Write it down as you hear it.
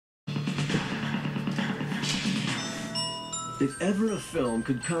If ever a film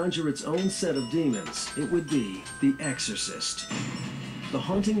could conjure its own set of demons, it would be The Exorcist. The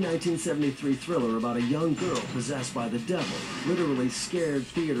haunting 1973 thriller about a young girl possessed by the devil literally scared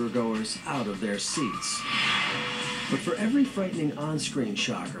theatergoers out of their seats. But for every frightening on-screen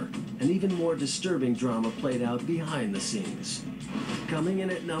shocker, an even more disturbing drama played out behind the scenes. Coming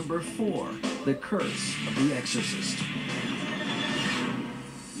in at number 4, The Curse of the Exorcist.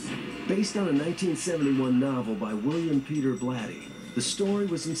 Based on a 1971 novel by William Peter Blatty, the story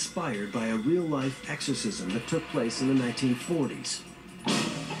was inspired by a real-life exorcism that took place in the 1940s.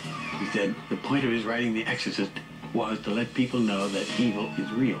 He said the point of his writing The Exorcist was to let people know that evil is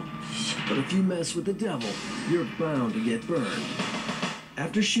real. But if you mess with the devil, you're bound to get burned.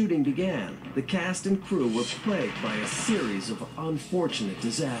 After shooting began, the cast and crew were plagued by a series of unfortunate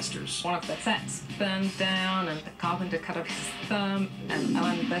disasters. One of the sets burned down and the carpenter cut off his thumb, and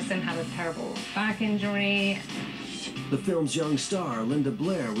Ellen Burstyn had a terrible back injury. The film's young star, Linda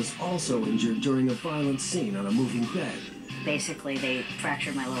Blair, was also injured during a violent scene on a moving bed. Basically, they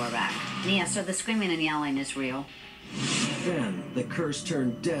fractured my lower back. Yeah, so the screaming and yelling is real. Then, the curse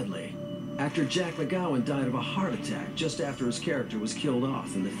turned deadly. Actor Jack McGowan died of a heart attack just after his character was killed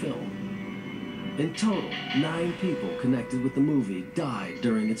off in the film. In total, 9 people connected with the movie died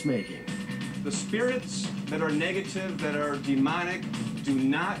during its making. The spirits that are negative, that are demonic, do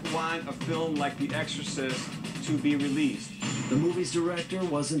not want a film like The Exorcist to be released. The movie's director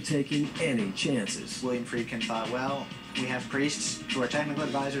wasn't taking any chances. William Friedkin thought, well, we have priests who are technical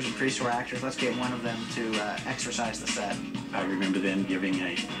advisors and priests who are actors. Let's get one of them to exorcise the set. I remember them giving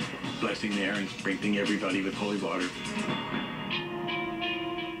a blessing there and sprinkling everybody with holy water.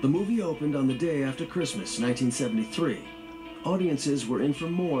 The movie opened on the day after Christmas, 1973. Audiences were in for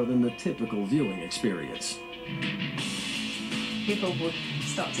more than the typical viewing experience. People would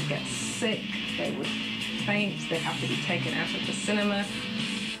start to get sick, they would faint, they'd have to be taken out of the cinema.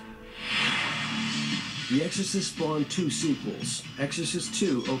 The Exorcist spawned 2 sequels. Exorcist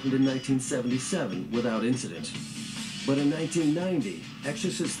II opened in 1977 without incident. But in 1990,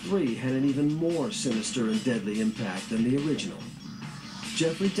 Exorcist III had an even more sinister and deadly impact than the original.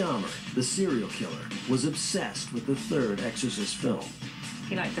 Jeffrey Dahmer, the serial killer, was obsessed with the 3rd Exorcist film.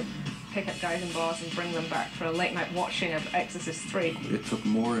 He liked to pick up guys in bars and bring them back for a late-night watching of Exorcist III. It took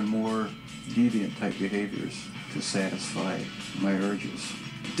more and more deviant-type behaviors to satisfy my urges.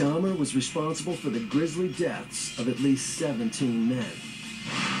 Dahmer was responsible for the grisly deaths of at least 17 men.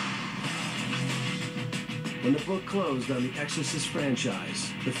 When the book closed on the Exorcist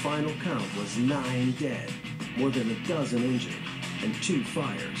franchise, the final count was 9 dead, more than a dozen injured, and 2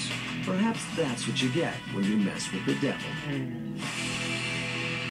 fires. Perhaps that's what you get when you mess with the devil.